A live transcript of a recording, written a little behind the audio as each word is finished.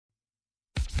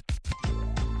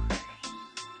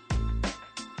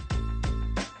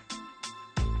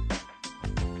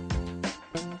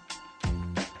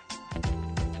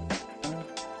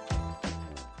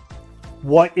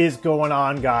What is going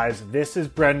on, guys? This is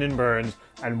Brendan Burns,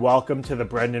 and welcome to The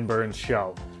Brendan Burns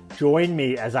Show. Join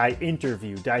me as I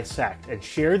interview, dissect, and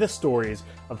share the stories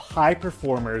of high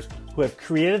performers who have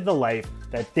created the life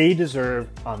that they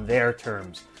deserve on their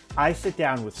terms. I sit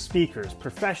down with speakers,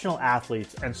 professional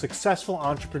athletes, and successful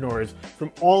entrepreneurs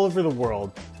from all over the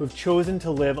world who have chosen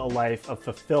to live a life of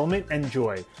fulfillment and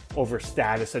joy over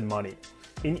status and money.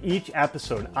 In each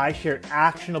episode, I share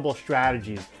actionable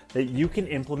strategies that you can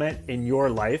implement in your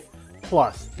life,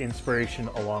 plus inspiration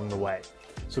along the way.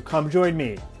 So come join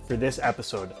me for this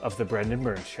episode of The Brendan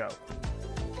Burns Show.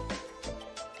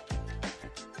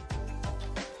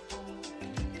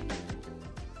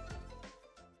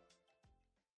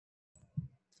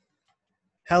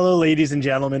 Hello, ladies and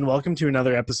gentlemen. Welcome to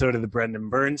another episode of The Brendan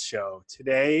Burns Show.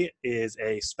 Today is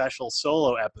a special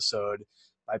solo episode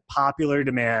by popular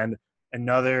demand,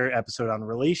 another episode on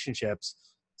relationships.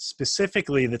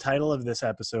 Specifically, the title of this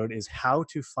episode is How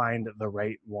to Find the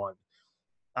Right One.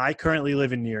 I currently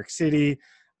live in New York City.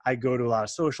 I go to a lot of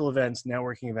social events,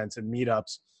 networking events, and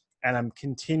meetups, and I'm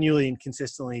continually and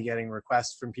consistently getting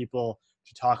requests from people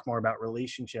to talk more about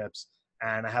relationships.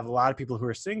 And I have a lot of people who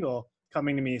are single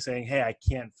coming to me saying, hey, I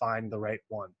can't find the right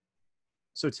one.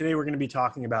 So today we're going to be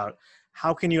talking about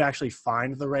how can you actually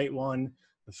find the right one,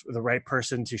 the right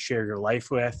person to share your life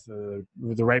with, the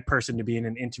right person to be in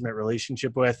an intimate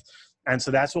relationship with. And so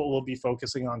that's what we'll be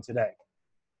focusing on today.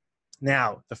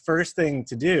 Now, the first thing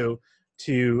to do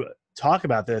to talk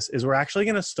about this is we're actually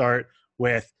going to start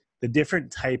with the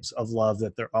different types of love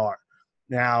that there are.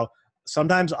 Now,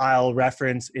 sometimes I'll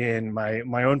reference in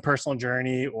my own personal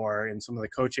journey or in some of the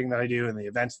coaching that I do and the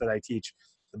events that I teach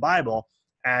the Bible.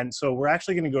 And so we're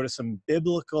actually going to go to some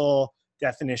biblical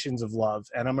definitions of love.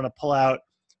 And I'm going to pull out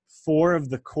 4 of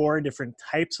the core different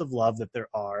types of love that there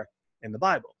are in the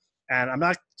Bible. And I'm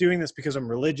not doing this because I'm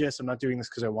religious. I'm not doing this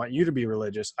because I want you to be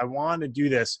religious. I want to do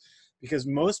this because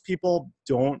most people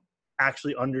don't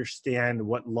actually understand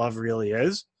what love really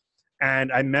is. And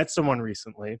I met someone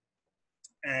recently,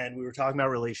 and we were talking about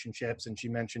relationships, and she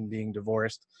mentioned being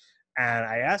divorced. And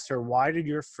I asked her, why did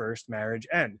your first marriage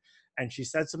end? And she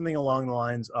said something along the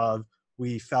lines of,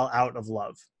 we fell out of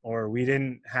love, or we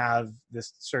didn't have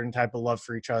this certain type of love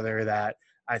for each other that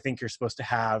I think you're supposed to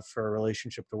have for a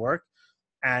relationship to work.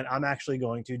 And I'm actually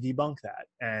going to debunk that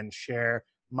and share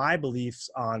my beliefs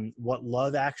on what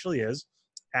love actually is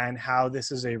and how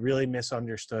this is a really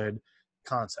misunderstood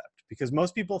concept. Because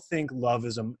most people think love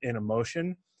is an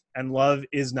emotion, and love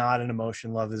is not an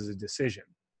emotion. Love is a decision,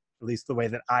 at least the way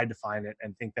that I define it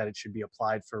and think that it should be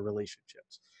applied for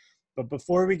relationships. But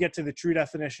before we get to the true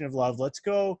definition of love, let's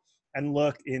go and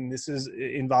look it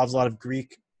involves a lot of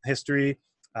Greek history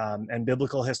and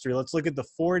biblical history. Let's look at the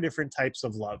 4 different types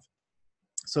of love.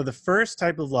 So the first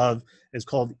type of love is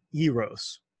called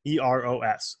eros,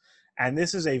 E-R-O-S. And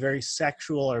this is a very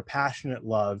sexual or passionate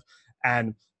love.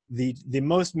 And the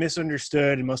most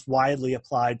misunderstood and most widely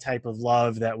applied type of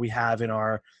love that we have in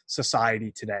our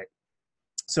society today.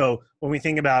 So when we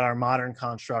think about our modern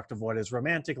construct of what is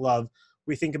romantic love,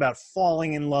 we think about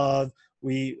falling in love.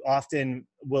 We often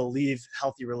will leave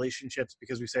healthy relationships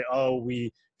because we say, oh,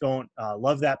 we don't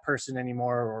love that person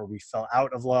anymore, or we fell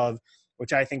out of love,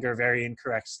 which I think are very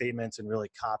incorrect statements and really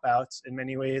cop-outs in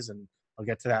many ways, and I'll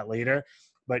get to that later.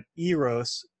 But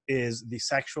eros is the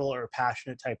sexual or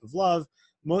passionate type of love.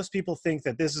 Most people think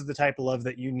that this is the type of love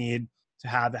that you need to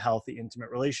have a healthy,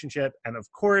 intimate relationship. And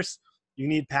of course, you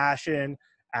need passion,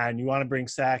 and you want to bring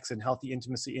sex and healthy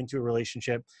intimacy into a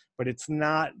relationship, but it's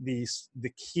not the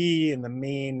key and the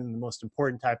main and the most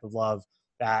important type of love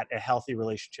that a healthy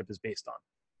relationship is based on.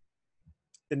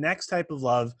 The next type of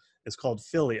love is called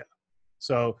philia.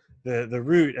 So the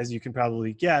root, as you can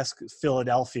probably guess,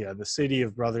 Philadelphia, the city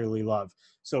of brotherly love.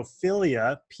 So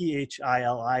philia,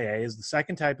 P-H-I-L-I-A, is the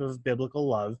second type of biblical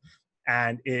love,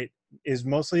 and it is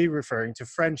mostly referring to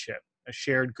friendship, a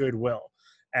shared goodwill.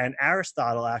 And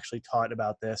Aristotle actually taught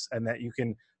about this, and that you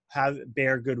can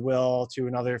bear goodwill to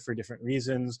another for different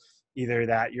reasons, either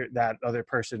that that other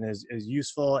person is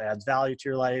useful, adds value to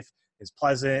your life, is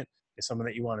pleasant, is someone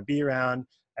that you want to be around,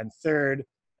 and third,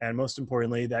 and most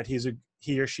importantly, that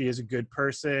he or she is a good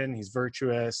person, he's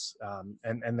virtuous,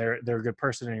 and they're a good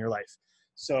person in your life.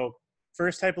 So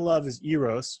first type of love is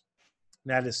eros,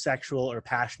 and that is sexual or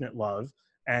passionate love,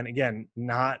 and again,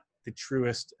 not the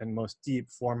truest and most deep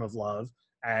form of love.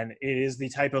 And it is the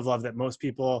type of love that most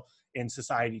people in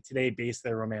society today base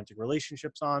their romantic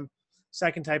relationships on.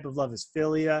 Second type of love is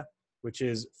philia, which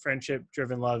is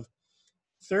friendship-driven love.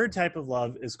 Third type of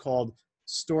love is called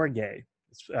storge.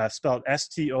 It's spelled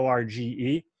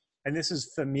S-T-O-R-G-E, and this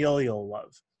is familial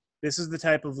love. This is the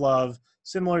type of love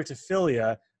similar to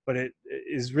philia but it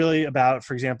is really about,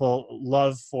 for example,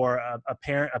 love for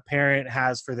a parent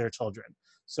has for their children.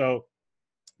 So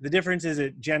the difference is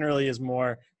it generally is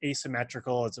more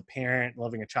asymmetrical. It's a parent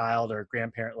loving a child or a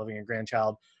grandparent loving a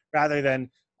grandchild, rather than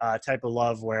a type of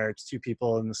love where it's two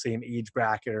people in the same age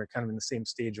bracket or kind of in the same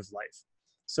stage of life.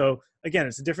 So again,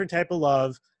 it's a different type of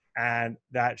love, and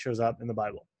that shows up in the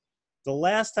Bible. The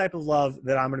last type of love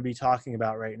that I'm going to be talking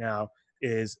about right now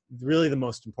is really the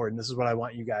most important. This is what I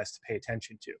want you guys to pay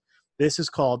attention to. This is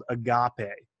called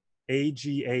agape,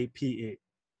 A-G-A-P-E.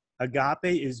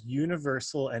 Agape is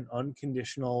universal and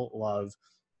unconditional love.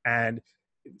 And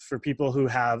for people who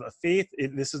have a faith,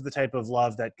 this is the type of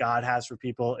love that God has for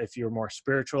people. If you're more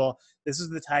spiritual, this is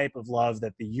the type of love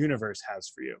that the universe has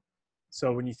for you.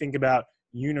 So when you think about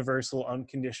universal,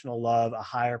 unconditional love, a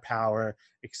higher power,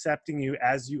 accepting you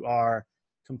as you are,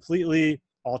 completely,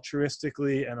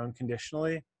 altruistically, and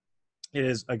unconditionally, it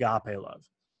is agape love.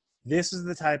 This is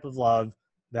the type of love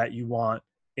that you want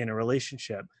in a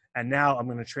relationship. And now I'm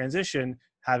going to transition,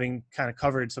 having kind of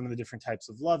covered some of the different types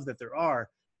of love that there are,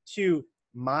 to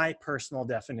my personal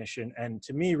definition, and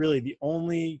to me, really the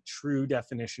only true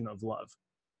definition of love.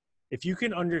 If you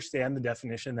can understand the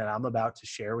definition that I'm about to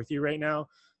share with you right now,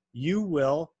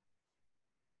 it'll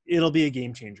be a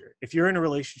game changer. If you're in a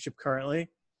relationship currently,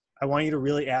 I want you to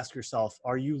really ask yourself,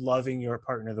 are you loving your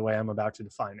partner the way I'm about to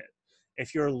define it?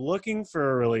 If you're looking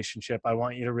for a relationship, I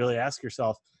want you to really ask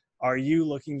yourself, are you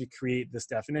looking to create this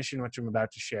definition, which I'm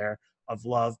about to share, of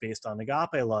love based on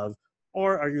agape love?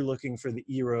 Or are you looking for the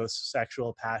eros,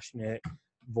 sexual, passionate,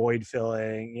 void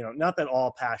filling? Not that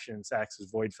all passion and sex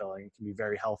is void filling. It can be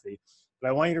very healthy. But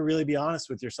I want you to really be honest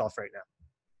with yourself right now.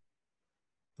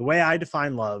 The way I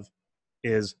define love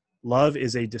is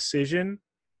a decision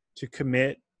to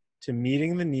commit to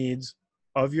meeting the needs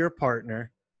of your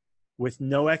partner with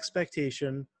no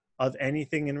expectation of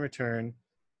anything in return,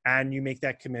 and you make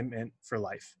that commitment for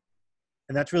life.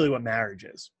 And that's really what marriage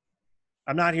is.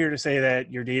 I'm not here to say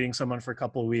that you're dating someone for a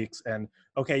couple of weeks and,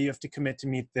 okay, you have to commit to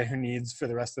meet their needs for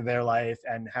the rest of their life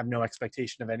and have no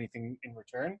expectation of anything in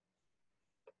return.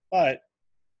 But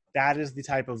that is the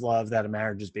type of love that a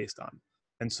marriage is based on.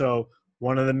 And so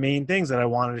one of the main things that I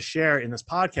wanted to share in this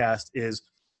podcast is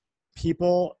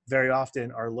people very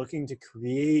often are looking to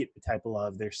create a type of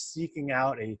love. They're seeking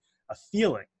out a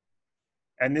feeling.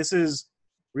 And this is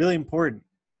really important.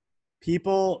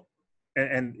 People,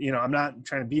 and I'm not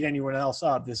trying to beat anyone else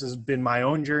up. This has been my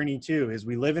own journey too, is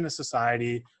we live in a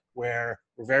society where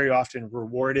we're very often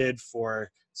rewarded for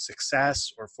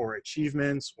success or for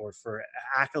achievements or for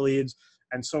accolades.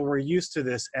 And so we're used to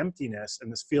this emptiness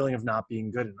and this feeling of not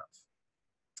being good enough.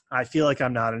 I feel like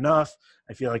I'm not enough.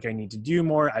 I feel like I need to do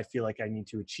more. I feel like I need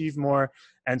to achieve more.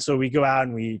 And so we go out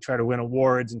and we try to win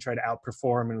awards and try to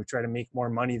outperform, and we try to make more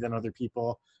money than other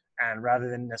people. And rather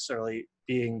than necessarily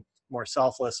being more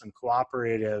selfless and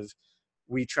cooperative,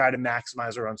 we try to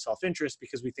maximize our own self-interest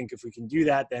because we think if we can do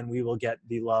that, then we will get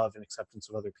the love and acceptance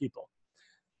of other people.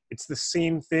 It's the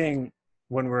same thing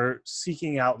when we're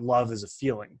seeking out love as a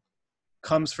feeling. It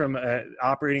comes from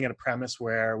operating at a premise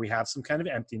where we have some kind of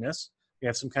emptiness. We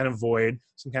have some kind of void,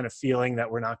 some kind of feeling that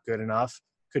we're not good enough.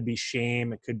 It could be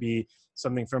shame. It could be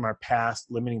something from our past,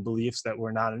 limiting beliefs that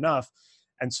we're not enough.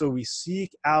 And so we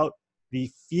seek out the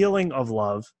feeling of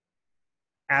love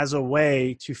as a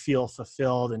way to feel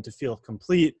fulfilled and to feel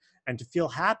complete and to feel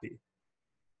happy.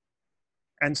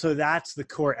 And so that's the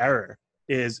core error,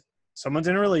 is someone's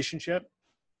in a relationship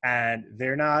and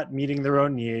they're not meeting their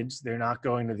own needs. They're not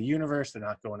going to the universe. They're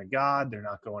not going to God. They're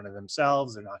not going to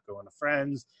themselves. They're not going to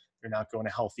friends. They're not going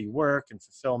to healthy work and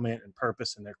fulfillment and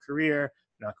purpose in their career.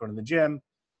 They're not going to the gym.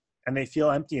 And they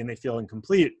feel empty and they feel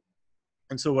incomplete.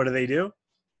 And so what do?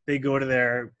 They go to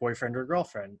their boyfriend or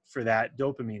girlfriend for that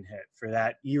dopamine hit, for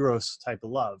that eros type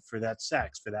of love, for that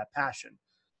sex, for that passion.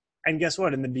 And guess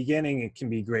what? In the beginning, it can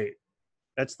be great.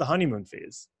 That's the honeymoon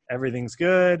phase. Everything's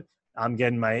good. I'm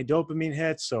getting my dopamine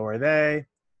hits. So are they.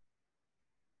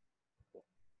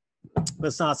 But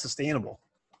it's not sustainable.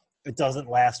 It doesn't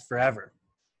last forever.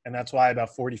 And that's why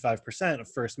about 45% of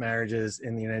first marriages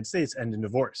in the United States end in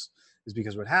divorce, is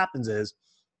because what happens is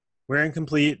we're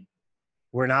incomplete.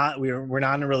 We're not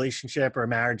in a relationship or a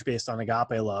marriage based on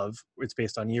agape love. It's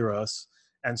based on eros.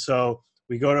 And so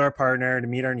we go to our partner to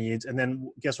meet our needs. And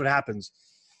then guess what happens?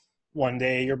 One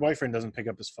day your boyfriend doesn't pick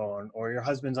up his phone, or your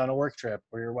husband's on a work trip,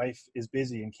 or your wife is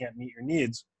busy and can't meet your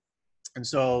needs. And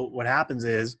so what happens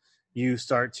is you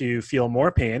start to feel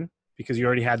more pain because you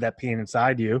already had that pain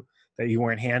inside you that you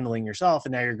weren't handling yourself.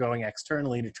 And now you're going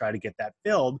externally to try to get that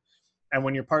filled. And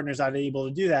when your partner's not able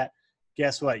to do that,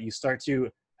 guess what? You start to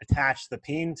attach the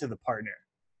pain to the partner.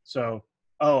 So,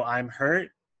 oh, I'm hurt.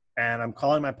 and I'm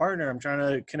calling my partner. I'm trying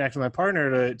to connect with my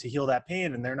partner to heal that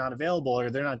pain, and they're not available, or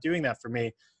they're not doing that for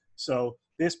me. So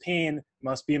this pain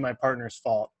must be my partner's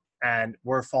fault, and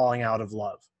we're falling out of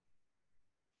love.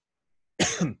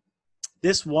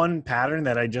 This one pattern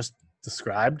that I just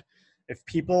described, if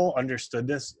people understood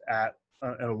this at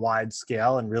a wide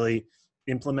scale and really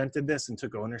implemented this and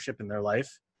took ownership in their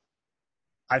life,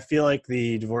 I feel like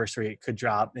the divorce rate could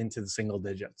drop into the single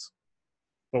digits.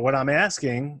 But what I'm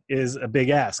asking is a big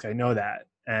ask. I know that.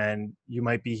 And you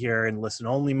might be here in listen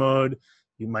only mode.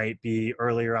 You might be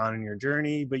earlier on in your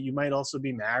journey, but you might also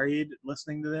be married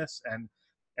listening to this and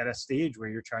at a stage where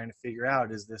you're trying to figure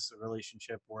out, is this a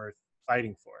relationship worth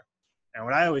fighting for? And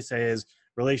what I always say is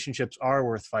relationships are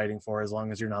worth fighting for as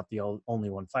long as you're not the only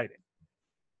one fighting.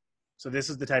 So this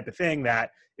is the type of thing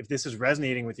that if this is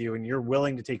resonating with you and you're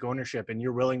willing to take ownership and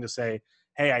you're willing to say,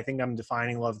 hey, I think I'm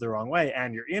defining love the wrong way,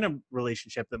 and you're in a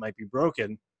relationship that might be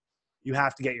broken, you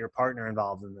have to get your partner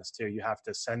involved in this too. You have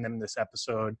to send them this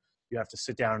episode. You have to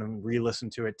sit down and re-listen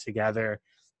to it together,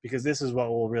 because this is what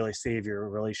will really save your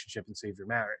relationship and save your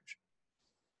marriage.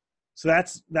 So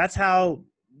that's how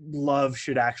love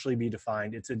should actually be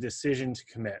defined. It's a decision to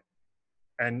commit.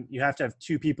 And you have to have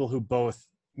two people who both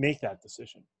make that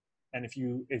decision. And if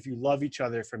you love each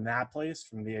other from that place,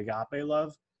 from the agape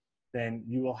love, then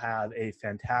you will have a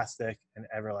fantastic and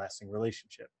everlasting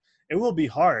relationship. It will be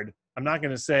hard. I'm not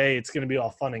going to say it's going to be all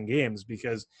fun and games,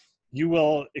 because you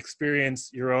will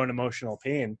experience your own emotional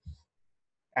pain.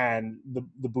 And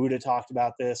the Buddha talked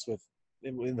about this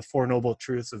in the Four Noble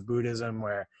Truths of Buddhism,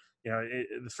 where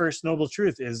the first noble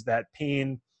truth is that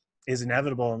pain is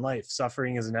inevitable in life.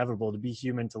 Suffering is inevitable. To be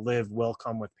human, to live, will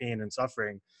come with pain and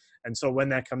suffering. And so when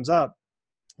that comes up,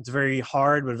 it's a very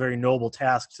hard but very noble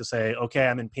task to say, okay,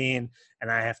 I'm in pain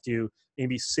and I have to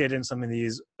maybe sit in some of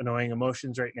these annoying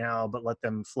emotions right now, but let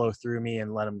them flow through me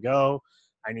and let them go.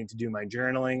 I need to do my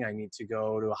journaling. I need to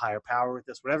go to a higher power with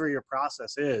this, whatever your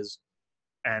process is.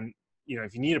 And,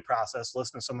 if you need a process,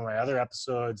 listen to some of my other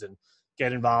episodes and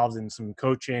get involved in some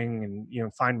coaching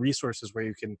and, find resources where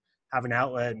you can have an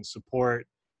outlet and support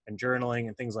and journaling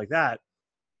and things like that.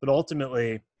 But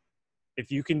ultimately, if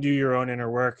you can do your own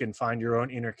inner work and find your own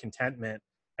inner contentment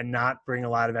and not bring a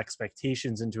lot of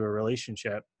expectations into a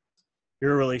relationship,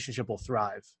 your relationship will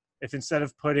thrive. If instead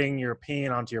of putting your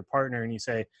pain onto your partner and you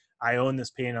say, I own this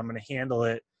pain, I'm going to handle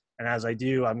it, and as I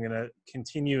do, I'm going to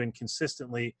continue and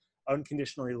consistently,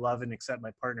 unconditionally love and accept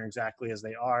my partner exactly as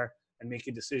they are, and make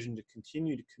a decision to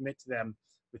continue to commit to them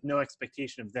with no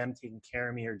expectation of them taking care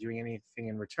of me or doing anything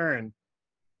in return,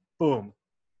 boom.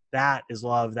 That is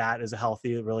love. That is a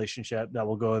healthy relationship that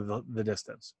will go the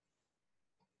distance.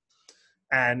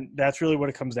 And that's really what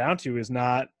it comes down to, is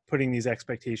not putting these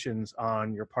expectations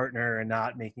on your partner and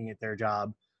not making it their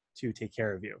job to take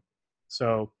care of you.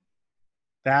 So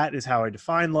that is how I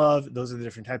define love. Those are the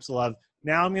different types of love.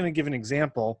 Now I'm going to give an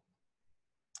example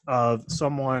of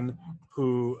someone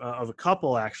who, of a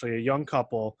couple, actually, a young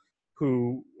couple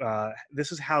who,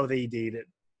 this is how they dated.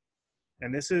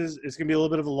 And it's going to be a little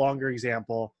bit of a longer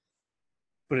example,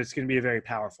 but it's going to be a very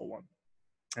powerful one.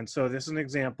 And so this is an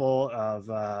example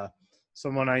of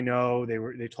someone I know.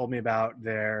 They told me about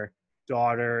their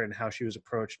daughter and how she was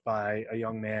approached by a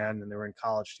young man, and they were in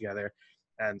college together.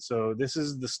 And so this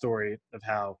is the story of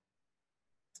how,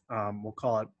 we'll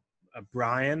call it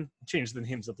Brian, change the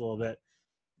names up a little bit,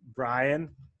 Brian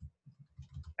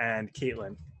and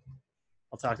Caitlin.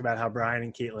 I'll talk about how Brian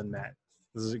and Caitlin met.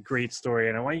 This is a great story.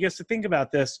 And I want you guys to think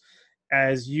about this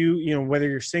as whether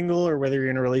you're single or whether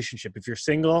you're in a relationship. If you're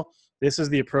single, this is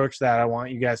the approach that I want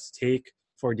you guys to take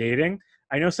for dating.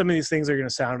 I know some of these things are going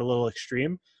to sound a little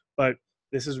extreme, but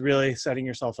this is really setting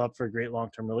yourself up for a great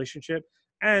long-term relationship.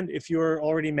 And if you're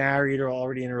already married or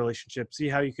already in a relationship, see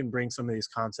how you can bring some of these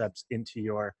concepts into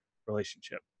your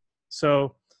relationship.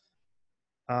 So,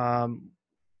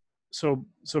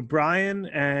 so Brian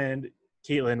and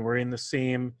Caitlin were in the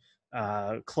same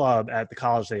club at the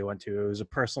college they went to. It was a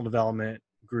personal development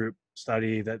group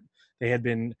study that they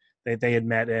had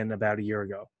met in about a year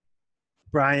ago.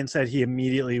 Brian said he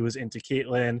immediately was into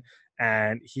Caitlin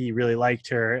and he really liked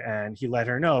her, and he let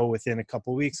her know within a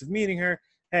couple of weeks of meeting her,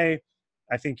 hey,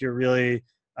 I think you're really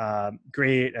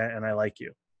great and I like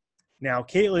you. Now,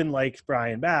 Caitlin liked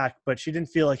Brian back, but she didn't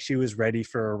feel like she was ready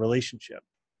for a relationship.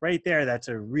 Right there, that's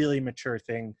a really mature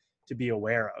thing to be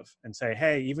aware of and say,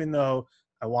 hey, even though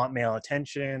I want male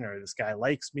attention or this guy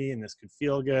likes me and this could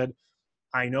feel good,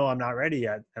 I know I'm not ready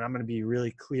yet. And I'm going to be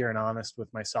really clear and honest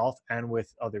with myself and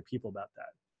with other people about that.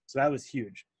 So that was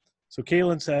huge. So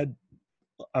Caitlin said,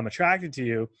 I'm attracted to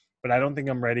you, but I don't think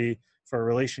I'm ready for a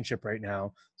relationship right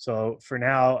now. So for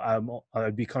now,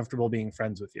 I'd be comfortable being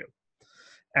friends with you.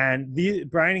 And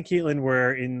Brian and Caitlin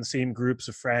were in the same groups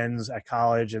of friends at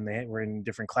college, and they were in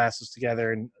different classes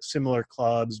together in similar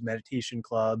clubs, meditation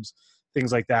clubs,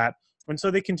 things like that. And so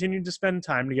they continued to spend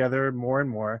time together more and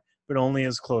more, but only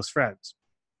as close friends.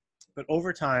 But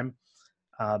over time,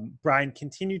 Brian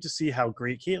continued to see how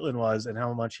great Caitlin was and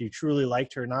how much he truly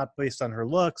liked her, not based on her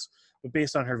looks, but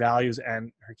based on her values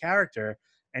and her character.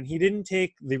 And he didn't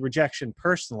take the rejection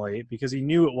personally because he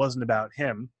knew it wasn't about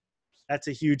him. That's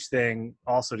a huge thing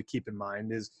also to keep in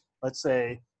mind is, let's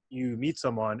say you meet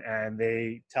someone and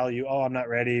they tell you, oh, I'm not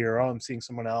ready, or oh, I'm seeing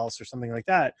someone else, or something like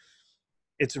that.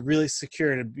 It's really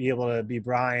secure to be able to be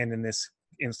Brian in this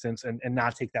instance, and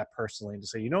not take that personally, and to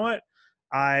say, you know what,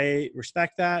 I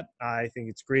respect that. I think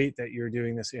it's great that you're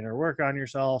doing this inner work on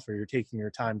yourself, or you're taking your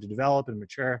time to develop and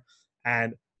mature.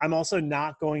 And I'm also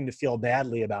not going to feel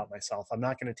badly about myself. I'm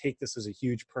not going to take this as a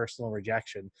huge personal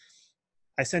rejection.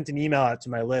 I sent an email out to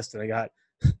my list and I got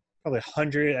probably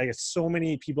 100. I get so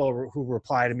many people who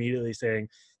replied immediately saying,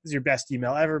 this is your best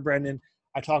email ever, Brendan.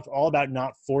 I talked all about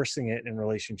not forcing it in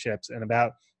relationships, and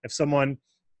about if someone,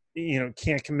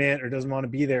 can't commit or doesn't want to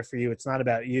be there for you, it's not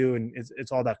about you, and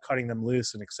it's all about cutting them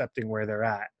loose and accepting where they're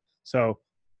at. So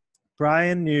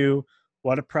Brian knew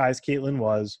what a prize Caitlin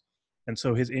was, and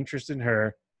so his interest in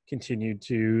her continued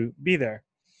to be there.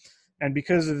 And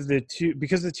because the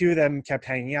two of them kept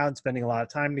hanging out and spending a lot of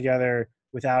time together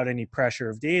without any pressure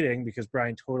of dating, because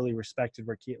Brian totally respected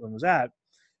where Caitlin was at,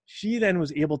 she then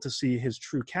was able to see his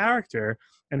true character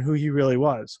and who he really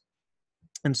was.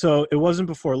 And so it wasn't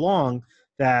before long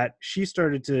that she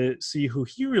started to see who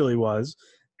he really was.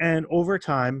 And over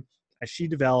time, as she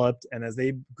developed and as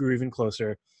they grew even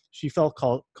closer, she felt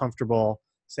comfortable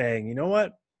saying, you know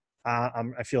what,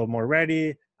 I feel more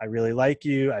ready. I really like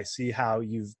you. I see how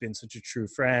you've been such a true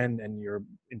friend and your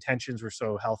intentions were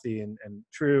so healthy and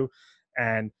true.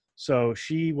 And so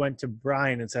she went to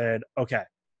Brian and said, okay,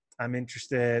 I'm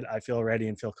interested. I feel ready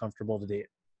and feel comfortable to date.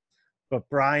 But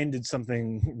Brian did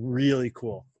something really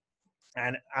cool.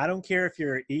 And I don't care if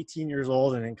you're 18 years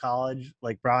old and in college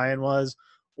like Brian was,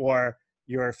 or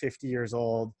you're 50 years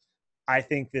old. I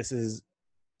think this is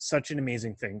such an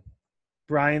amazing thing.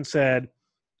 Brian said,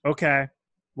 okay,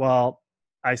 well,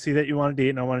 I see that you want to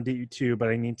date and I want to date you too, but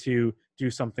I need to do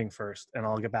something first and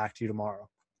I'll get back to you tomorrow.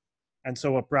 And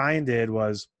so what Brian did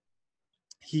was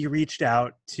he reached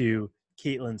out to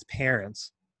Caitlin's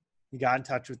parents. He got in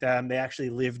touch with them. They actually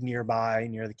lived nearby,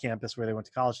 near the campus where they went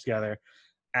to college together.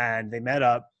 And they met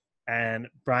up, and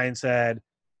Brian said,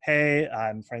 hey,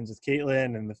 I'm friends with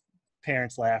Caitlin. And the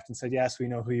parents laughed and said, yes, we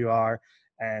know who you are.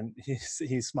 And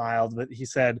he smiled, but he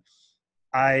said,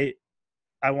 I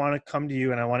want to come to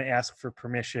you and I want to ask for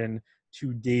permission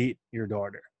to date your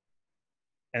daughter.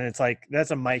 And it's like,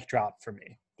 that's a mic drop for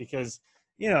me, because,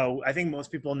 I think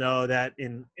most people know that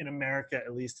in America,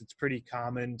 at least, it's pretty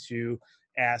common to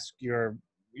ask your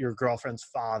girlfriend's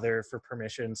father for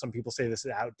permission. Some people say this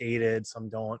is outdated, some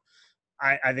don't.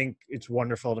 I think it's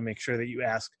wonderful to make sure that you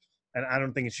ask. And I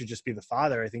don't think it should just be the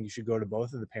father. I think you should go to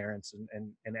both of the parents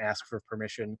and ask for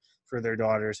permission for their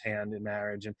daughter's hand in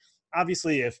marriage. And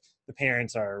obviously, if the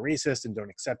parents are racist and don't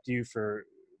accept you for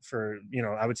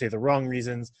I would say the wrong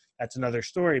reasons, that's another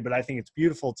story. But I think it's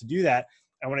beautiful to do that.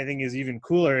 And what I think is even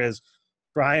cooler is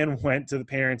Brian went to the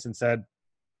parents and said,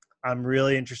 I'm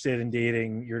really interested in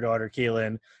dating your daughter,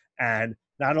 Caitlin. And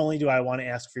not only do I want to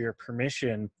ask for your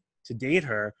permission to date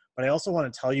her, but I also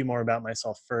want to tell you more about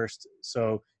myself first,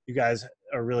 so you guys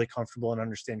are really comfortable and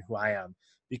understand who I am.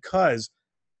 Because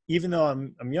even though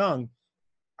I'm young,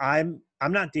 I'm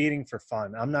not dating for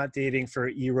fun. I'm not dating for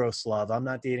eros love. I'm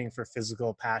not dating for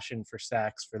physical passion, for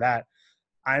sex, for that.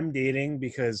 I'm dating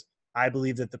because I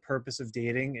believe that the purpose of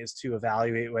dating is to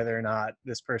evaluate whether or not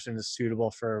this person is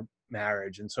suitable for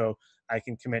marriage. And so I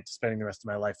can commit to spending the rest of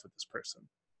my life with this person.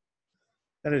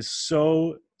 That is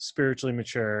so spiritually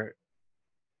mature.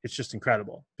 It's just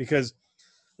incredible. Because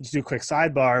let's do a quick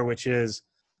sidebar, which is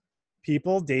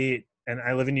people date, and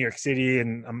I live in New York City,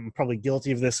 and I'm probably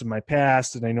guilty of this in my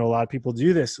past, and I know a lot of people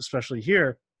do this, especially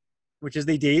here, which is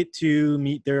they date to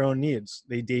meet their own needs.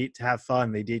 They date to have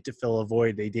fun. They date to fill a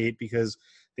void. They date because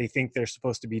they think they're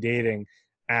supposed to be dating.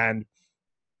 And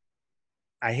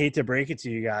I hate to break it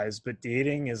to you guys, but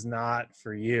dating is not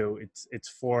for you. It's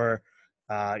for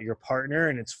your partner,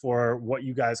 and it's for what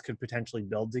you guys could potentially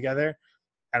build together.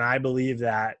 And I believe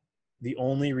that the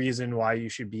only reason why you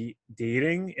should be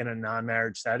dating in a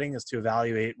non-marriage setting is to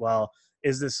evaluate, well,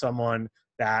 is this someone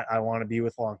that I want to be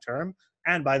with long term?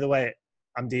 And by the way,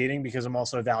 I'm dating because I'm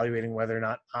also evaluating whether or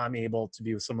not I'm able to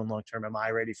be with someone long term. Am I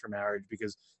ready for marriage?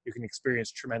 Because you can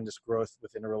experience tremendous growth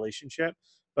within a relationship.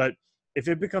 But if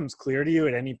it becomes clear to you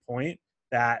at any point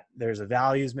that there's a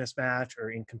values mismatch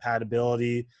or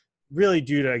incompatibility, really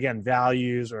due to, again,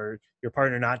 values or your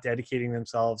partner not dedicating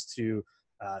themselves to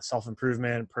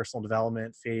self-improvement, personal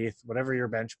development, faith, whatever your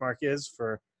benchmark is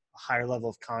for a higher level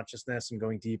of consciousness and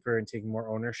going deeper and taking more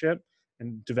ownership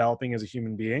and developing as a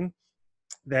human being,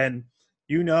 then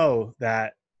you know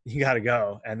that you got to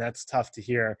go. And that's tough to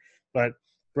hear. But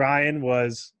Brian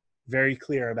was very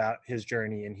clear about his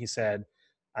journey. And he said,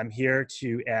 I'm here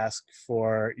to ask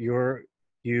for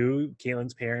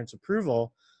Caitlin's parents'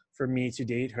 approval for me to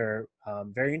date her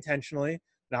very intentionally,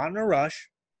 not in a rush.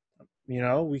 You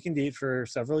know, we can date for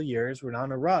several years. We're not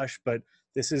in a rush, but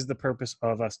this is the purpose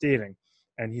of us dating.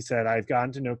 And he said, I've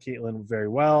gotten to know Caitlin very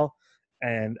well,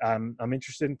 and I'm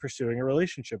interested in pursuing a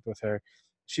relationship with her.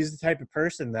 She's the type of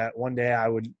person that one day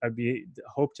I'd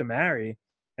hope to marry.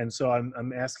 And so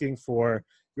I'm asking for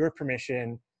your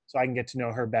permission so I can get to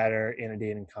know her better in a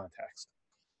dating context.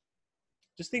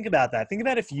 Just think about that. Think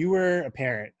about if you were a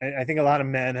parent. I think a lot of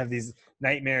men have these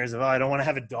nightmares of, oh, I don't want to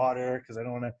have a daughter because I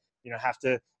don't want to, have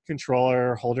to control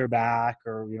her, hold her back,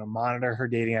 or, monitor her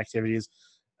dating activities.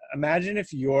 Imagine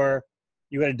if you had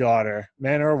a daughter,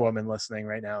 man or woman listening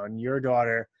right now, and your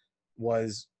daughter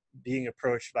was being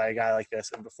approached by a guy like this.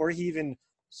 And before he even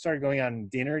started going on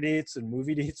dinner dates and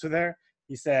movie dates with her,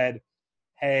 he said,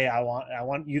 hey, I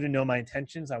want you to know my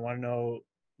intentions. I want you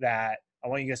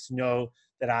guys to know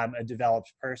that I'm a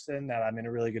developed person, that I'm in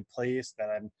a really good place, that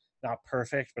I'm not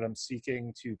perfect, but I'm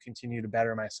seeking to continue to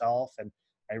better myself. And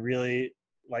I really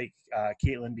like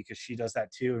Caitlin because she does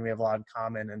that too, and we have a lot in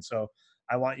common. And so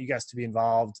I want you guys to be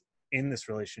involved in this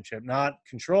relationship, not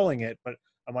controlling it, but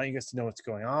I want you guys to know what's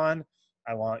going on.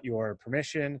 I want your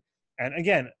permission. And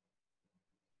again,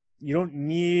 you don't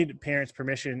need parents'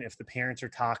 permission if the parents are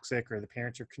toxic or the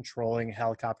parents are controlling,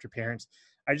 helicopter parents.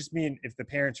 I just mean if the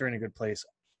parents are in a good place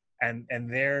and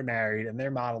they're married and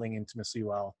they're modeling intimacy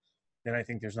well, then I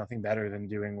think there's nothing better than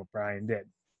doing what Brian did.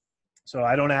 So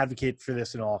I don't advocate for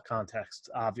this in all contexts,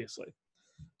 obviously.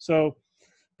 So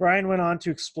Brian went on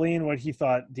to explain what he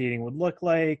thought dating would look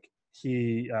like.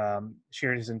 He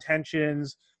shared his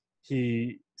intentions.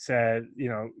 He said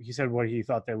what he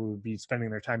thought they would be spending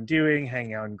their time doing,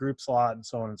 hanging out in groups a lot, and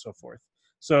so on and so forth.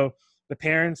 So the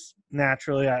parents,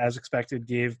 naturally, as expected,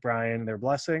 gave Brian their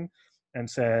blessing and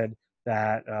said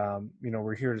that,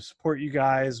 we're here to support you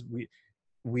guys.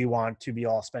 We want to be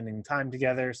all spending time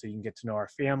together so you can get to know our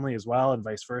family as well, and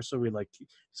vice versa. We'd like to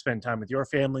spend time with your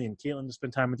family and Caitlin to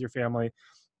spend time with your family.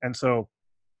 And so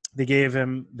they gave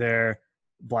him their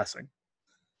blessing.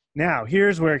 Now,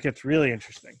 here's where it gets really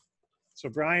interesting. So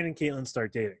Brian and Caitlin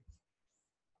start dating.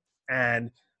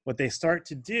 And what they start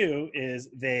to do is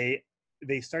they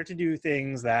start to do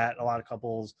things that a lot of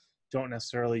couples don't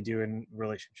necessarily do in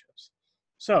relationships.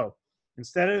 So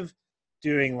instead of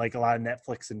doing like a lot of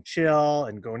Netflix and chill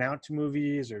and going out to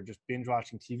movies or just binge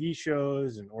watching TV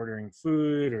shows and ordering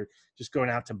food or just going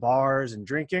out to bars and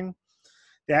drinking,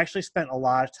 they actually spent a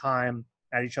lot of time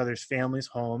at each other's families'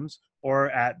 homes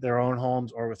or at their own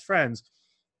homes or with friends,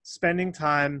 spending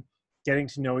time getting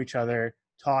to know each other,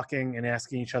 talking and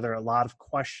asking each other a lot of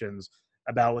questions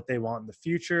about what they want in the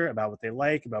future, about what they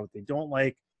like, about what they don't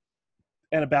like,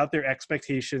 and about their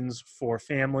expectations for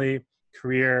family,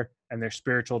 career, and their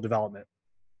spiritual development.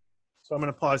 So I'm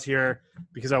going to pause here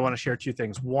because I want to share two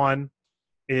things. One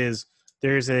is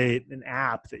there's an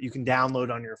app that you can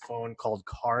download on your phone called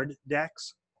Card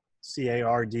Decks,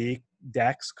 C-A-R-D,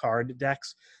 Decks, Card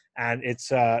Decks. And it's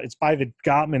by the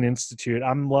Gottman Institute.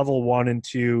 I'm level 1 and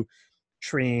 2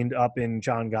 trained up in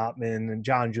John Gottman and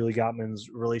John Julie Gottman's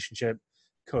relationship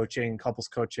coaching, couples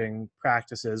coaching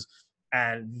practices.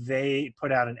 And they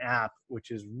put out an app,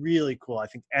 which is really cool. I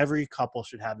think every couple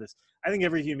should have this. I think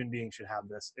every human being should have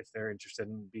this if they're interested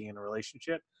in being in a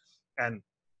relationship. And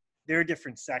there are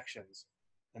different sections.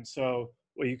 And so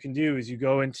what you can do is you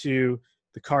go into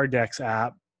the Card Decks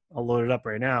app. I'll load it up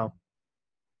right now.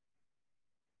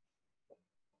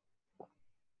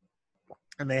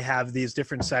 And they have these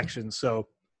different sections. So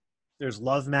there's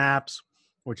love maps,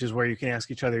 which is where you can ask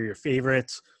each other your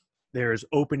favorites. There's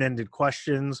open-ended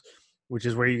questions, which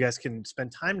is where you guys can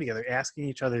spend time together asking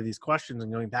each other these questions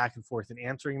and going back and forth and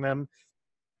answering them.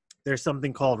 There's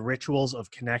something called rituals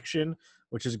of connection,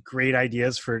 which is great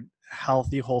ideas for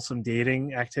healthy, wholesome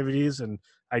dating activities and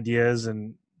ideas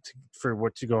and for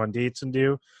what to go on dates and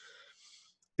do.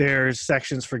 There's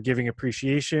sections for giving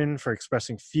appreciation, for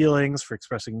expressing feelings, for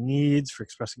expressing needs, for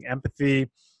expressing empathy.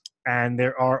 And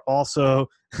there are also,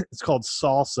 it's called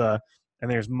salsa, and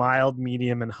there's mild,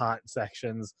 medium, and hot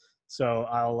sections. So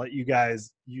I'll let you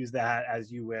guys use that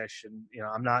as you wish. And,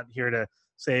 I'm not here to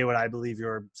say what I believe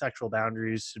your sexual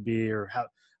boundaries should be or how.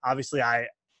 Obviously, I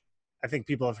I think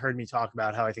people have heard me talk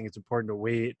about how I think it's important to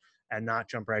wait and not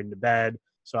jump right into bed.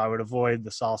 So I would avoid the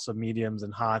salsa mediums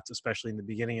and hots, especially in the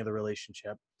beginning of the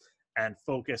relationship, and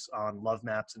focus on love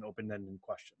maps and open-ended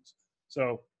questions.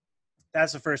 So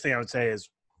that's the first thing I would say is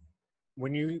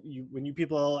when you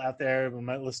people out there, when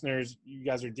my listeners, you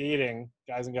guys are dating,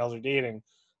 guys and gals are dating,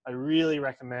 I really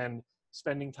recommend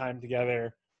spending time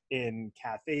together in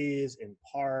cafes, in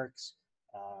parks,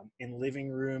 in living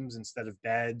rooms instead of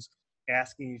beds,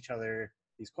 asking each other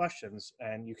these questions.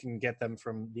 And you can get them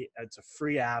from it's a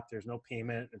free app. There's no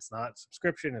payment. It's not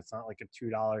subscription. It's not like a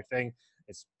 $2 thing.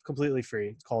 It's completely free.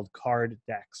 It's called Card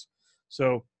Decks.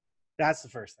 So that's the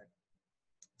first thing.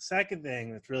 Second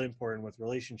thing that's really important with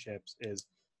relationships is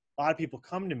a lot of people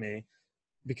come to me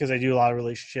because I do a lot of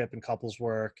relationship and couples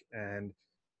work, and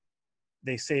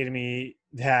they say to me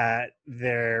that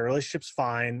their relationship's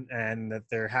fine and that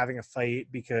they're having a fight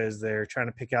because they're trying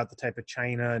to pick out the type of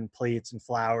china and plates and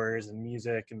flowers and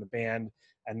music and the band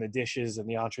and the dishes and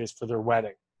the entrees for their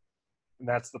wedding. And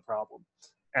that's the problem.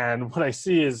 And what I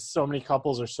see is so many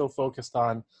couples are so focused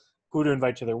on who to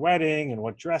invite to their wedding and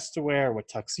what dress to wear, what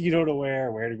tuxedo to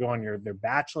wear, where to go on their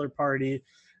bachelor party.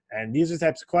 And these are the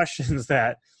types of questions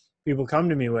that people come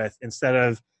to me with instead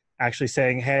of actually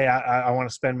saying, hey, I want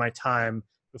to spend my time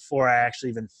before I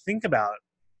actually even think about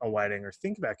a wedding or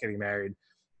think about getting married,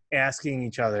 asking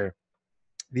each other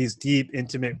these deep,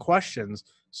 intimate questions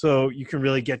so you can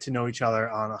really get to know each other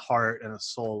on a heart and a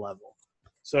soul level.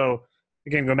 So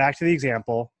again, going back to the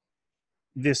example,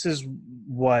 this is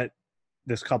what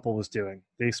this couple was doing.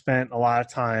 They spent a lot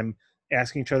of time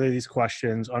asking each other these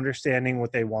questions, understanding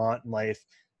what they want in life.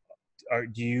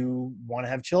 Do you want to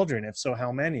have children? If so,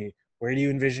 how many? Where do you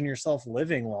envision yourself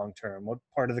living long term? What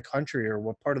part of the country or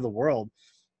what part of the world?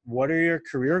 What are your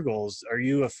career goals? Are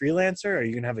you a freelancer? Are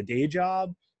you going to have a day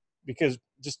job? Because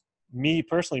just me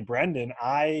personally, Brendan,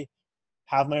 I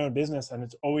have my own business, and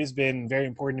it's always been very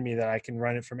important to me that I can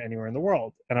run it from anywhere in the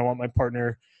world. And I want my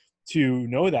partner to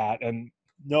know that and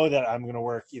know that I'm going to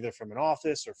work either from an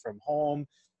office or from home,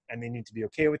 and they need to be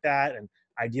okay with that. And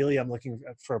ideally, I'm looking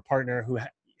for a partner who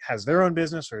has their own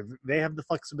business or they have the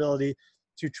flexibility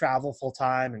to travel full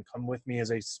time and come with me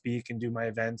as I speak and do my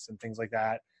events and things like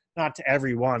that. Not to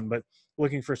everyone, but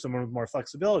looking for someone with more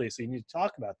flexibility. So you need to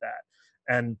talk about that.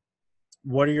 And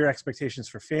what are your expectations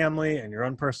for family and your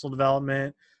own personal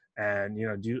development? And, you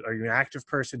know, are you an active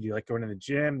person? Do you like going to the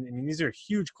gym? I mean, these are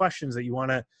huge questions that you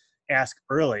want to ask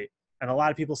early. And a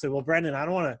lot of people say, well, Brendan, I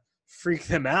don't want to freak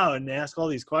them out and ask all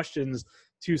these questions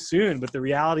too soon. But the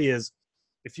reality is,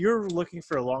 if you're looking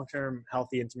for a long-term,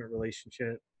 healthy, intimate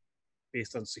relationship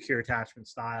based on secure attachment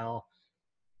style,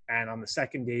 and on the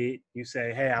second date, you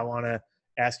say, hey, I want to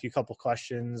ask you a couple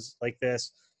questions like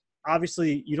this.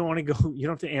 Obviously, you don't want to go, you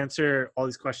don't have to answer all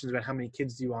these questions about how many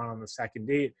kids do you want on the second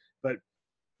date, but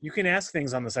you can ask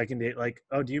things on the second date like,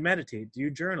 oh, do you meditate? Do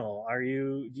you journal? Do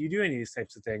you do any of these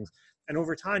types of things? And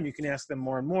over time, you can ask them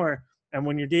more and more. And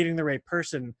when you're dating the right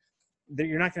person, that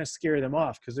you're not going to scare them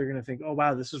off because they're going to think, oh,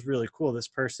 wow, this is really cool. This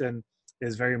person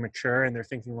is very mature and they're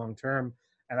thinking long term.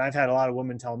 And I've had a lot of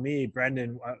women tell me,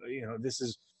 Brendan, you know,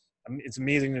 it's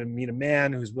amazing to meet a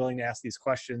man who's willing to ask these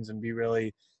questions and be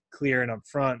really clear and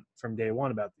upfront from day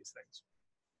one about these things.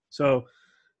 So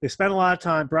they spent a lot of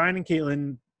time, Brian and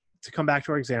Caitlin, to come back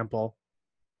to our example,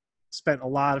 spent a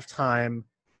lot of time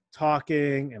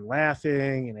talking and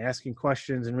laughing and asking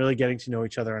questions and really getting to know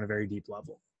each other on a very deep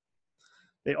level.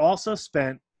 They also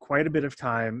spent quite a bit of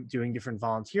time doing different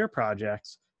volunteer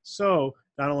projects. So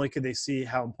not only could they see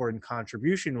how important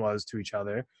contribution was to each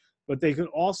other, but they could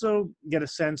also get a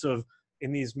sense of,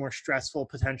 in these more stressful,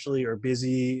 potentially, or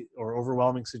busy or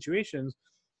overwhelming situations,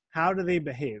 how do they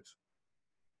behave?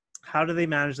 How do they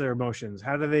manage their emotions?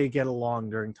 How do they get along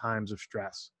during times of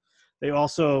stress? They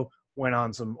also went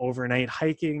on some overnight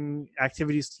hiking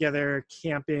activities together,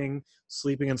 camping,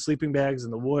 sleeping in sleeping bags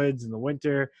in the woods in the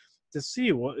winter, to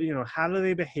see what, you know, how do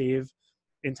they behave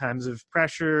in times of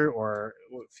pressure or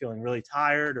feeling really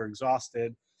tired or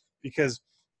exhausted. Because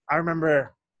I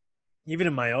remember, even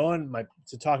in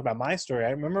to talk about my story,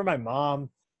 I remember my mom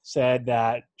said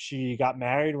that she got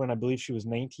married when I believe she was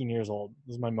 19 years old.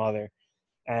 This is my mother.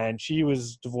 And she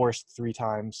was divorced 3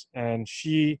 times. And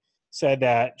she said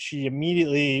that she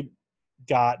immediately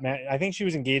got married. I think she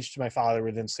was engaged to my father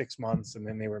within 6 months, and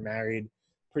then they were married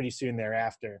pretty soon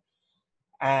thereafter.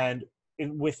 And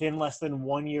within less than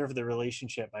 1 year of the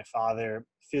relationship, my father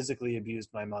physically abused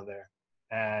my mother.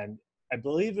 And I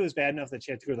believe it was bad enough that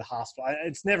she had to go to the hospital.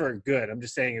 It's never good. I'm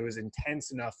just saying it was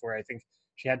intense enough where I think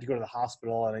she had to go to the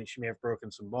hospital, and she may have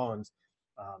broken some bones.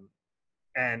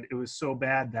 And it was so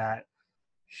bad that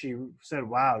she said,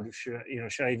 wow, should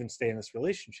I even stay in this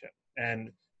relationship?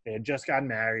 and they had just gotten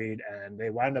married, and they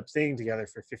wound up staying together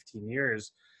for 15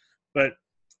 years. But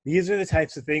these are the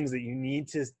types of things that you need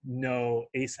to know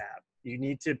ASAP. You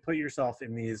need to put yourself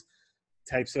in these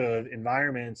types of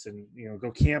environments and,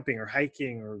 go camping or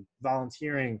hiking or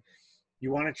volunteering.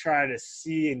 You want to try to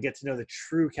see and get to know the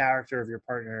true character of your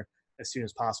partner as soon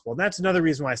as possible. And that's another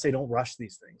reason why I say don't rush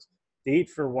these things. Date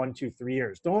for 1, 2, 3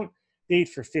 years. Don't date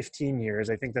for 15 years.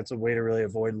 I think that's a way to really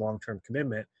avoid long-term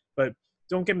commitment. But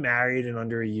don't get married in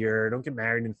under a year. Don't get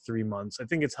married in 3 months. I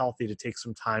think it's healthy to take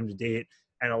some time to date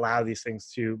and allow these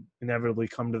things to inevitably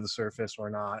come to the surface or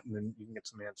not, and then you can get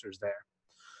some answers there.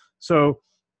 So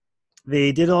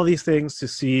they did all these things to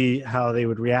see how they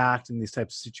would react in these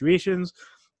types of situations,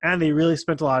 and they really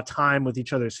spent a lot of time with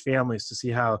each other's families to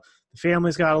see how the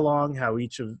families got along, how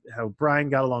Brian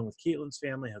got along with Caitlin's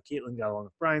family, how Caitlin got along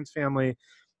with Brian's family,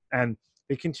 and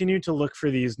they continued to look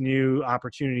for these new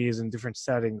opportunities in different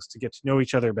settings to get to know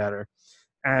each other better.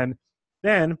 And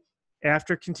then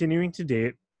after continuing to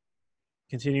date,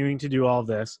 continuing to do all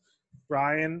this,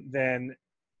 Brian then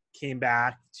came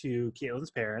back to Caitlin's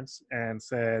parents and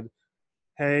said,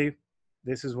 hey,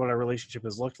 this is what our relationship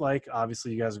has looked like.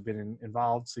 Obviously, you guys have been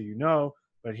involved, so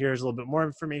but here's a little bit more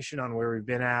information on where we've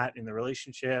been at in the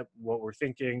relationship, what we're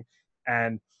thinking.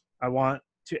 And I want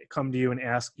to come to you and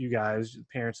ask you guys,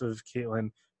 parents of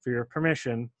Caitlin, for your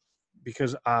permission,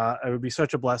 because it would be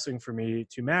such a blessing for me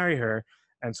to marry her.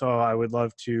 And so I would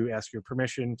love to ask your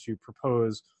permission to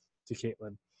propose to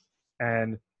Caitlin.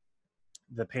 And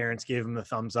the parents gave him the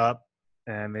thumbs up,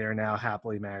 and they are now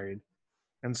happily married.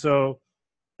 And so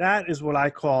that is what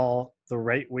I call the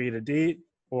right way to date,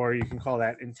 or you can call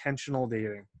that intentional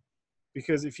dating.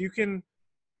 Because if you can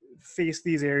face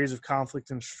these areas of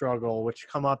conflict and struggle, which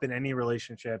come up in any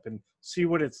relationship, and see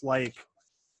what it's like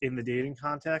in the dating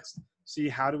context, see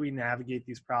how do we navigate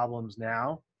these problems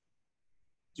now?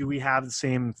 Do we have the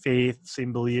same faith,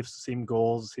 same beliefs, the same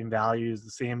goals, the same values,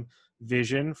 the same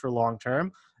vision for long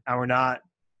term? And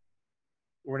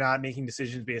we're not making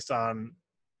decisions based on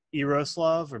eros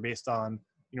love or based on,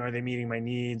 are they meeting my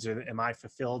needs, or am I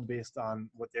fulfilled based on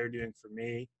what they're doing for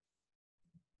me?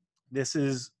 This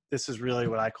is really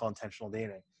what I call intentional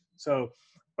dating. So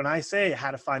when I say how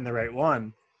to find the right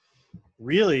one,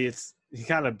 really it's you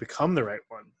got to become the right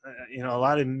one. A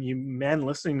lot of you men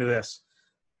listening to this,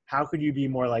 how could you be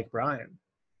more like Brian?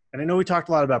 And I know we talked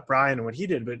a lot about Brian and what he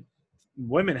did, but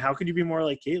women, how could you be more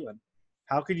like Caitlin?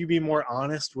 How could you be more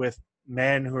honest with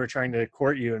men who are trying to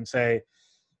court you and say,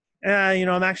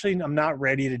 I'm not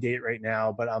ready to date right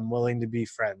now, but I'm willing to be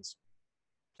friends,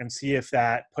 and see if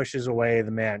that pushes away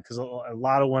the man. Because a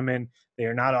lot of women, they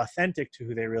are not authentic to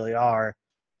who they really are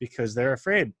because they're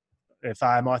afraid. If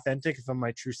I'm authentic, if I'm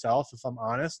my true self, if I'm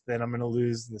honest, then I'm going to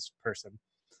lose this person.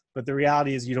 But the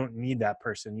reality is you don't need that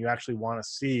person. You actually want to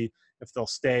see if they'll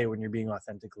stay when you're being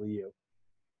authentically you.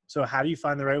 So how do you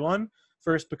find the right one?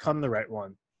 First, become the right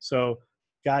one. So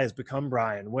guys, become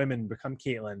Brian. Women, become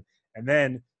Caitlin. And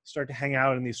then start to hang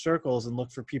out in these circles and look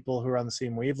for people who are on the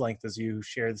same wavelength as you, who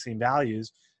share the same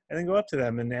values, and then go up to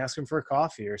them and ask them for a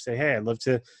coffee or say, hey, I'd love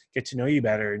to get to know you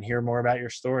better and hear more about your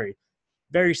story.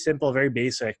 Very simple, very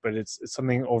basic, but it's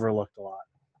something overlooked a lot.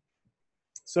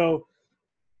 So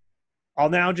I'll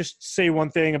now just say one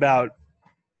thing about,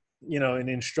 an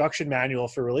instruction manual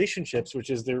for relationships, which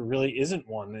is there really isn't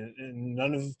one.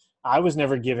 And I was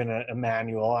never given a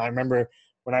manual. I remember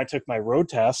when I took my road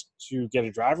test to get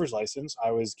a driver's license, I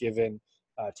was given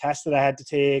a test that I had to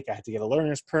take. I had to get a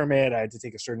learner's permit. I had to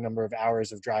take a certain number of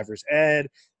hours of driver's ed.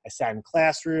 I sat in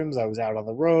classrooms. I was out on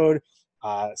the road.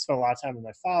 Spent a lot of time with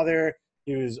my father.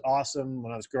 He was awesome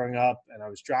when I was growing up, and I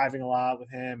was driving a lot with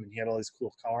him, and he had all these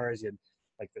cool cars. He had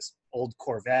like this old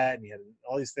Corvette, and he had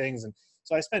all these things. And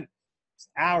so I spent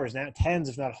hours, now tens,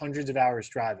 if not hundreds of hours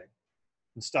driving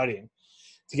and studying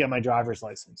to get my driver's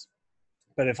license.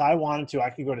 But if I wanted to, I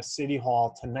could go to City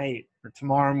Hall tonight or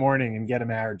tomorrow morning and get a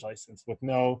marriage license with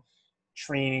no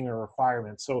training or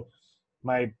requirements. So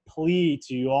my plea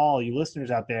to you all, you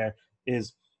listeners out there,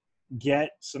 is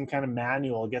get some kind of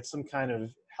manual, get some kind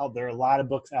of help. There are a lot of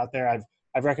books out there.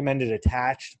 I've recommended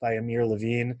Attached by Amir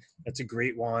Levine. That's a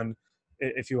great one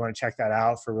if you want to check that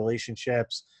out for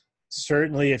relationships.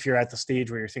 Certainly, if you're at the stage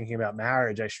where you're thinking about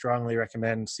marriage, I strongly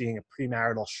recommend seeing a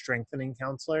premarital strengthening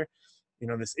counselor.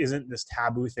 This isn't this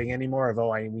taboo thing anymore of,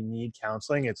 we need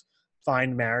counseling. It's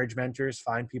find marriage mentors,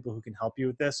 find people who can help you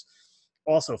with this.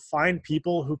 Also, find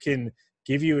people who can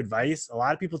give you advice. A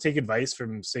lot of people take advice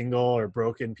from single or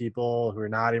broken people who are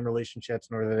not in relationships,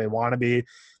 nor do they want to be.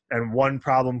 And one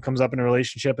problem comes up in a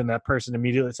relationship, and that person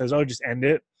immediately says, just end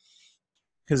it,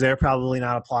 because they're probably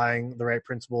not applying the right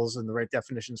principles and the right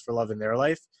definitions for love in their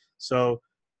life. So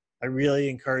I really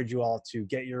encourage you all to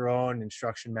get your own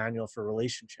instruction manual for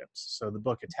relationships. So the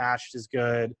book Attached is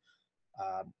good.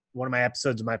 One of my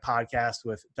episodes of my podcast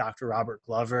with Dr. Robert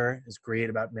Glover is great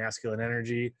about masculine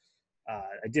energy.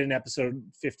 I did an episode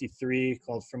 53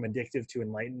 called From Addictive to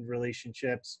Enlightened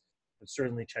Relationships. But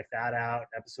certainly check that out.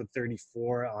 Episode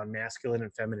 34 on masculine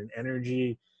and feminine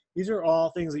energy. These are all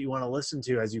things that you want to listen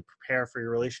to as you prepare for your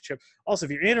relationship. Also,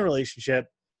 if you're in a relationship,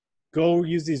 go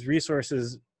use these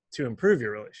resources to improve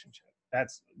your relationship.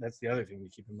 That's the other thing to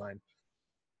keep in mind.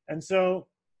 And so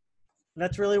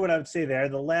that's really what I would say there.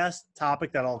 The last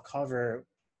topic that I'll cover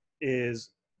is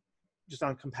just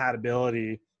on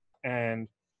compatibility, and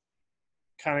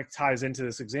kind of ties into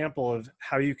this example of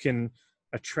how you can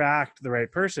attract the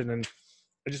right person. And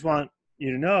I just want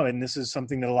you to know, and this is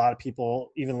something that a lot of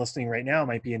people, even listening right now,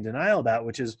 might be in denial about,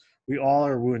 which is we all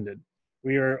are wounded.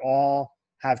 We are all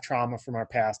have trauma from our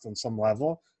past on some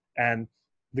level. And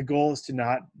the goal is to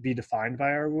not be defined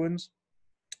by our wounds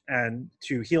and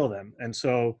to heal them. And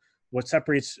so what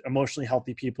separates emotionally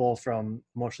healthy people from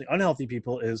emotionally unhealthy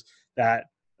people is that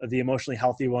the emotionally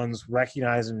healthy ones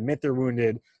recognize and admit they're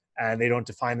wounded, and they don't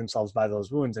define themselves by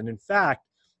those wounds. And in fact,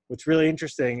 what's really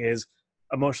interesting is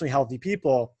emotionally healthy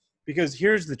people, because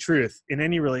here's the truth: in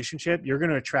any relationship, you're going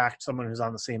to attract someone who's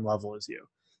on the same level as you.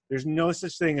 There's no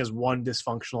such thing as one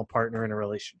dysfunctional partner in a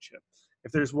relationship.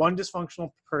 If there's one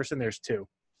dysfunctional person, there's two,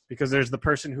 because there's the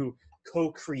person who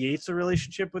co-creates a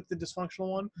relationship with the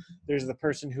dysfunctional one. There's the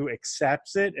person who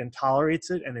accepts it and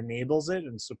tolerates it and enables it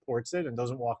and supports it and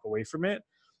doesn't walk away from it.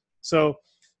 So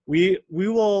we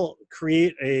will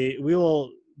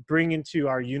bring into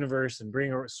our universe and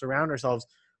surround ourselves,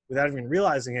 without even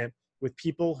realizing it, with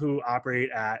people who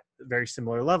operate at a very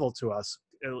similar level to us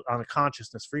on a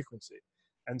consciousness frequency.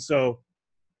 And so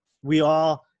we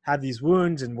all have these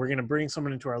wounds, and we're going to bring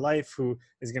someone into our life who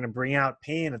is going to bring out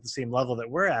pain at the same level that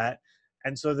we're at.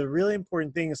 And so the really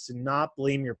important thing is to not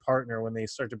blame your partner when they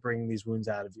start to bring these wounds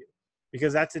out of you,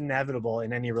 because that's inevitable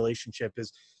in any relationship.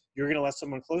 Is you're going to let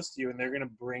someone close to you and they're going to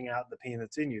bring out the pain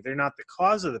that's in you. They're not the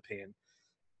cause of the pain.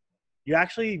 You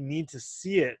actually need to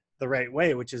see it the right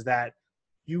way, which is that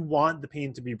you want the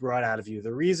pain to be brought out of you.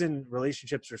 The reason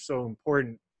relationships are so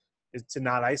important is to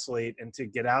not isolate and to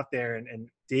get out there and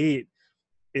date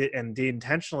and date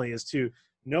intentionally, is to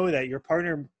know that your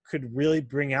partner could really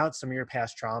bring out some of your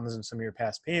past traumas and some of your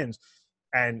past pains.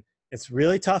 And it's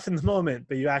really tough in the moment,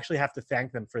 but you actually have to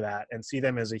thank them for that and see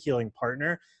them as a healing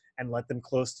partner and let them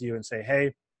close to you and say,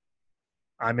 hey,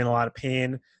 I'm in a lot of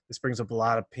pain. This brings up a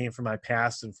lot of pain from my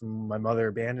past and from my mother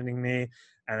abandoning me.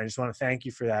 And I just want to thank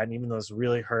you for that. And even though this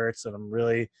really hurts and I'm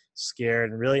really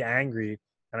scared and really angry,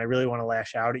 and I really want to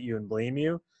lash out at you and blame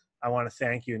you, I want to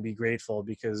thank you and be grateful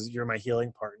because you're my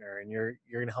healing partner and you're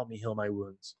going to help me heal my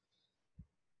wounds.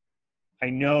 I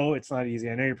know it's not easy.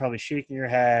 I know you're probably shaking your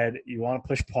head. You want to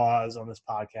push pause on this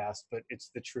podcast, but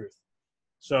it's the truth.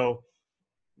 So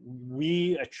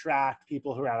we attract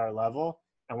people who are at our level,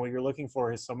 and what you're looking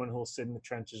for is someone who will sit in the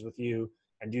trenches with you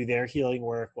and do their healing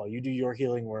work while you do your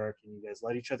healing work, and you guys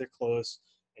let each other close,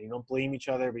 and you don't blame each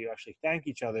other, but you actually thank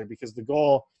each other, because the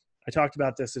goal, I talked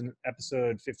about this in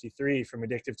episode 53, From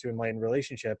Addictive to Enlightened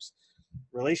Relationships.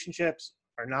 Relationships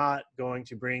are not going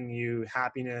to bring you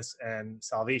happiness and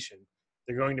salvation.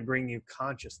 They're going to bring you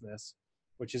consciousness,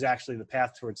 which is actually the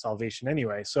path towards salvation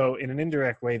anyway. So in an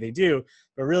indirect way, they do.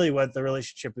 But really what the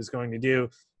relationship is going to do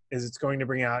is it's going to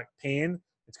bring out pain.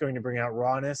 It's going to bring out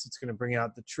rawness. It's going to bring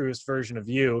out the truest version of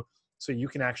you, so you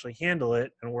can actually handle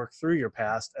it and work through your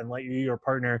past and let your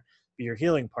partner be your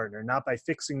healing partner, not by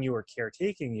fixing you or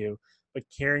caretaking you, but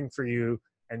caring for you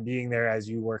and being there as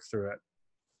you work through it.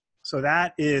 So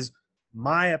that is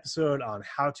my episode on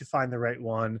how to find the right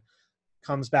one.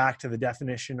 Comes back to the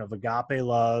definition of agape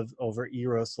love over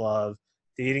eros love,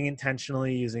 dating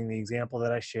intentionally using the example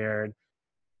that I shared,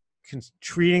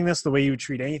 treating this the way you would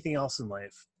treat anything else in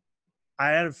life. I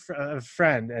had a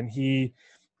friend, and he's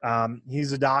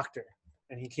a doctor,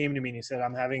 and he came to me and he said,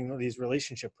 I'm having these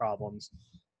relationship problems.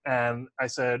 And I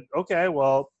said, okay,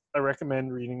 well, I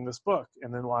recommend reading this book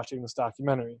and then watching this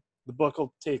documentary. The book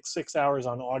will take 6 hours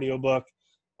on audiobook,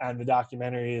 and the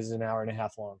documentary is an hour and a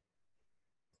half long.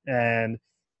 And I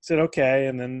said, okay.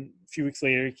 And then a few weeks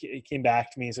later, he came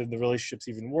back to me and said, the relationship's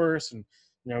even worse. And,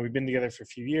 we've been together for a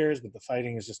few years, but the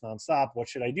fighting is just nonstop. What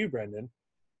should I do, Brendan?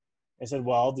 I said,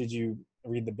 well, did you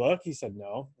read the book? He said,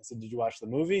 no. I said, did you watch the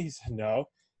movie? He said, no.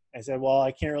 I said, well,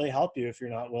 I can't really help you if you're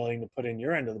not willing to put in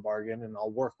your end of the bargain, and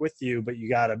I'll work with you, but you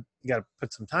gotta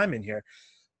put some time in here.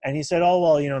 And he said, oh,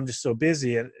 well, I'm just so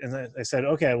busy. And I said,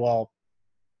 okay, well,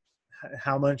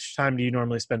 how much time do you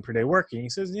normally spend per day working? He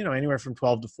says, anywhere from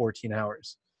 12 to 14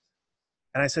 hours.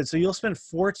 And I said, so you'll spend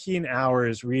 14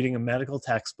 hours reading a medical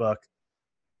textbook,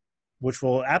 which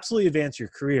will absolutely advance your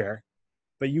career,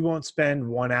 but you won't spend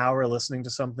 1 hour listening to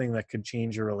something that could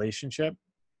change your relationship.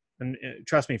 And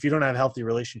trust me, if you don't have healthy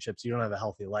relationships, you don't have a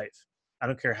healthy life. I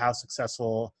don't care how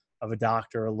successful of a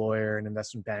doctor, a lawyer, an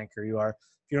investment banker you are.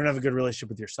 If you don't have a good relationship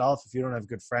with yourself, if you don't have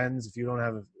good friends, if you don't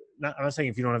have, I'm not saying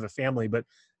if you don't have a family, but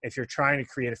if you're trying to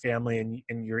create a family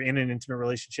and you're in an intimate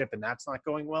relationship and that's not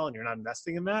going well and you're not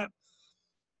investing in that,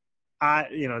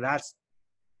 that's,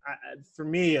 for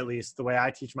me at least, the way I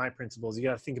teach my principles, you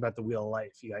got to think about the wheel of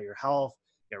life. You got your health,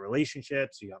 you got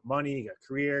relationships, you got money, you got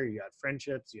career, you got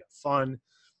friendships, you got fun.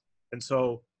 And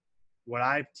so what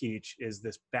I teach is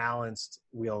this balanced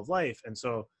wheel of life. And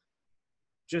so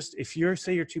just if you're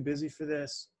too busy for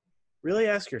this, really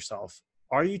ask yourself,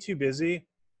 are you too busy,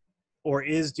 or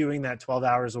is doing that 12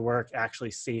 hours of work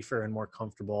actually safer and more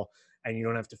comfortable, and you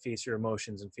don't have to face your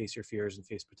emotions and face your fears and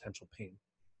face potential pain?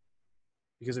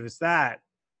 Because if it's that,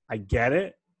 I get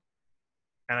it.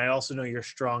 And I also know you're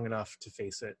strong enough to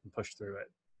face it and push through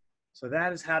it. So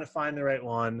that is how to find the right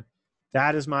one.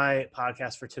 That is my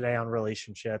podcast for today on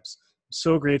relationships. I'm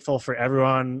so grateful for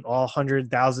everyone, all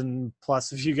 100,000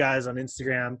 plus of you guys on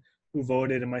Instagram who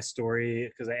voted in my story,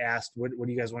 because I asked, what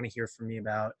do you guys want to hear from me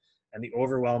about? And the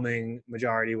overwhelming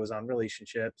majority was on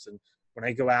relationships. And when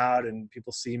I go out and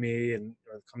people see me and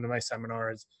or come to my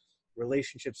seminars,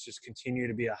 relationships just continue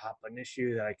to be a hot button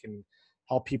issue that I can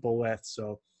help people with.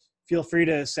 So feel free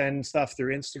to send stuff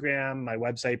through Instagram, my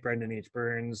website, Brendan H.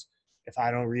 Burns. If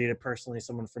I don't read it personally,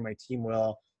 someone from my team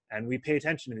will. And we pay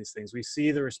attention to these things. We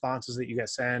see the responses that you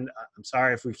guys send. I'm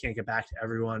sorry if we can't get back to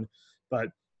everyone, but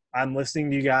I'm listening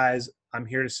to you guys. I'm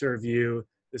here to serve you.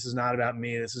 This is not about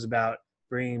me. This is about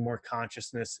bringing more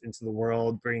consciousness into the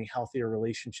world, bringing healthier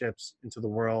relationships into the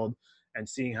world, and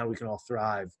seeing how we can all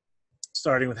thrive.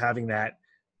 Starting with having that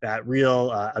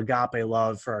real agape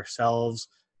love for ourselves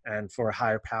and for a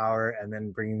higher power, and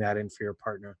then bringing that in for your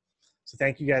partner. So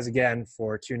thank you guys again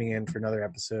for tuning in for another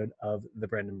episode of The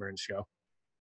Brendan Burns Show.